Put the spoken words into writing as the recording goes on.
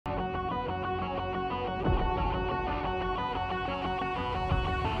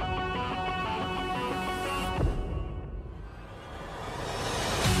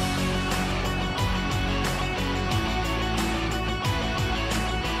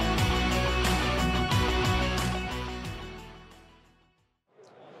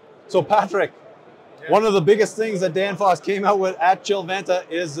So Patrick, one of the biggest things that Danfoss came out with at Chilventa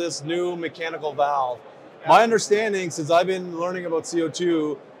is this new mechanical valve. My understanding, since I've been learning about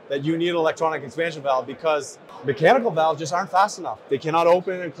CO2, that you need an electronic expansion valve because mechanical valves just aren't fast enough. They cannot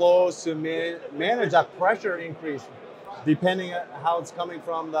open and close to manage that pressure increase depending on how it's coming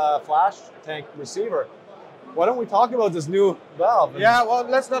from the flash tank receiver. Why don't we talk about this new valve? Yeah, well,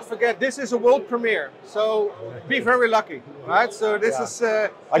 let's not forget, this is a world premiere, so be very lucky, right? So this is...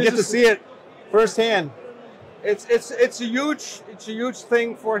 I get to see it firsthand. It's a huge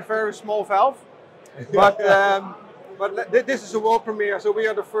thing for a very small valve, but this is a world premiere. So we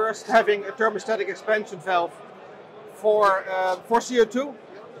are the first having a thermostatic expansion valve for CO2,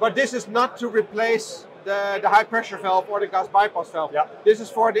 but this is not to replace the high pressure valve or the gas bypass valve. Yeah. This is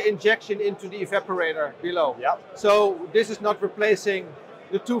for the injection into the evaporator below. Yeah. So this is not replacing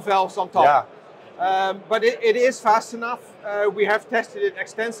the two valves on top. Yeah. But it is fast enough. We have tested it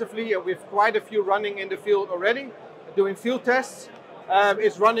extensively, and we have quite a few running in the field already, doing field tests.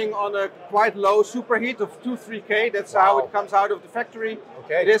 It's running on a quite low superheat of 2-3 K. That's how it comes out of the factory.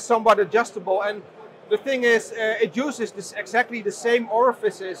 Okay. It is somewhat adjustable, and the thing is, it uses exactly the same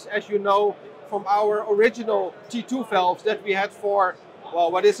orifices as you know from our original T2 valves that we had for,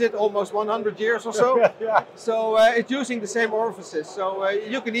 well, what is it, almost 100 years or so? Yeah. So it's using the same orifices. So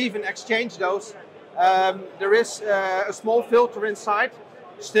you can even exchange those. There is a small filter inside.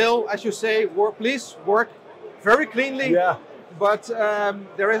 Still, as you say, please work very cleanly. Yeah. But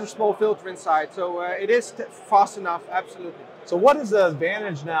there is a small filter inside. So it is fast enough, absolutely. So what is the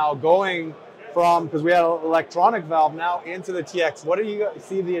advantage now going from, because we had an electronic valve now into the TX, what do you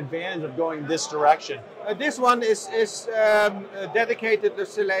see the advantage of going this direction? This one is dedicated,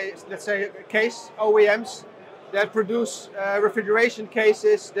 let's say, case OEMs that produce refrigeration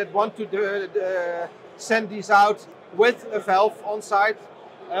cases that want to send these out with a valve on site.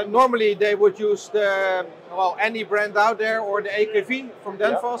 Normally they would use any brand out there or the AKV from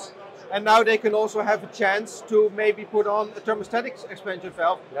Danfoss. Yep. And now they can also have a chance to maybe put on a thermostatic expansion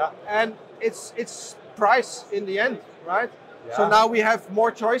valve. Yeah. And it's price in the end, right? Yeah. So now we have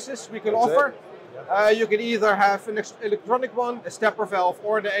more choices we can offer. Yeah. You can either have an electronic one, a stepper valve,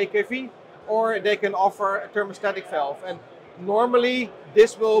 or the AKV, or they can offer a thermostatic valve. And normally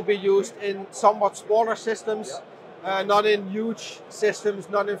this will be used in somewhat smaller systems, not in huge systems,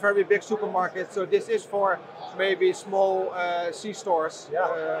 not in very big supermarkets. So this is for maybe small C-stores.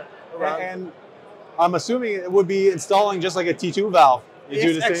 Yeah. And I'm assuming it would be installing just like a T2 valve.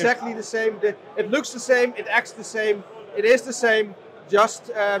 It's exactly the same. It looks the same, it acts the same, it is the same, just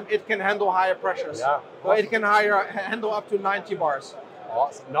it can handle higher pressures. Yeah. So it can handle up to 90 bars.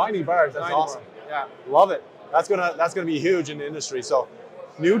 Awesome. 90 bars, that's 90 awesome. Bars. Yeah. Love it. That's gonna be huge in the industry. So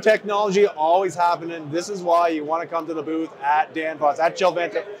new technology always happening. This is why you want to come to the booth at Danfoss, at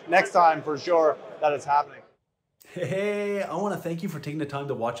Chilventa next time for sure that it's happening. Hey, I want to thank you for taking the time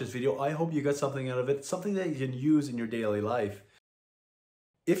to watch this video. I hope you got something out of it, something that you can use in your daily life.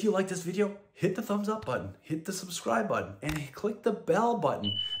 If you like this video, hit the thumbs up button, hit the subscribe button, and click the bell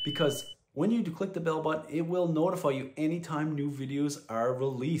button, because when you do click the bell button, it will notify you anytime new videos are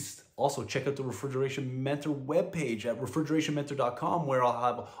released. Also, check out the Refrigeration Mentor webpage at refrigerationmentor.com, where I'll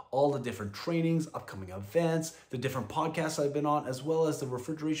have all the different trainings, upcoming events, the different podcasts I've been on, as well as the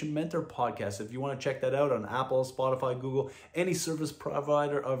Refrigeration Mentor podcast. If you want to check that out on Apple, Spotify, Google, any service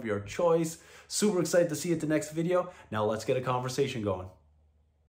provider of your choice. Super excited to see you at the next video. Now let's get a conversation going.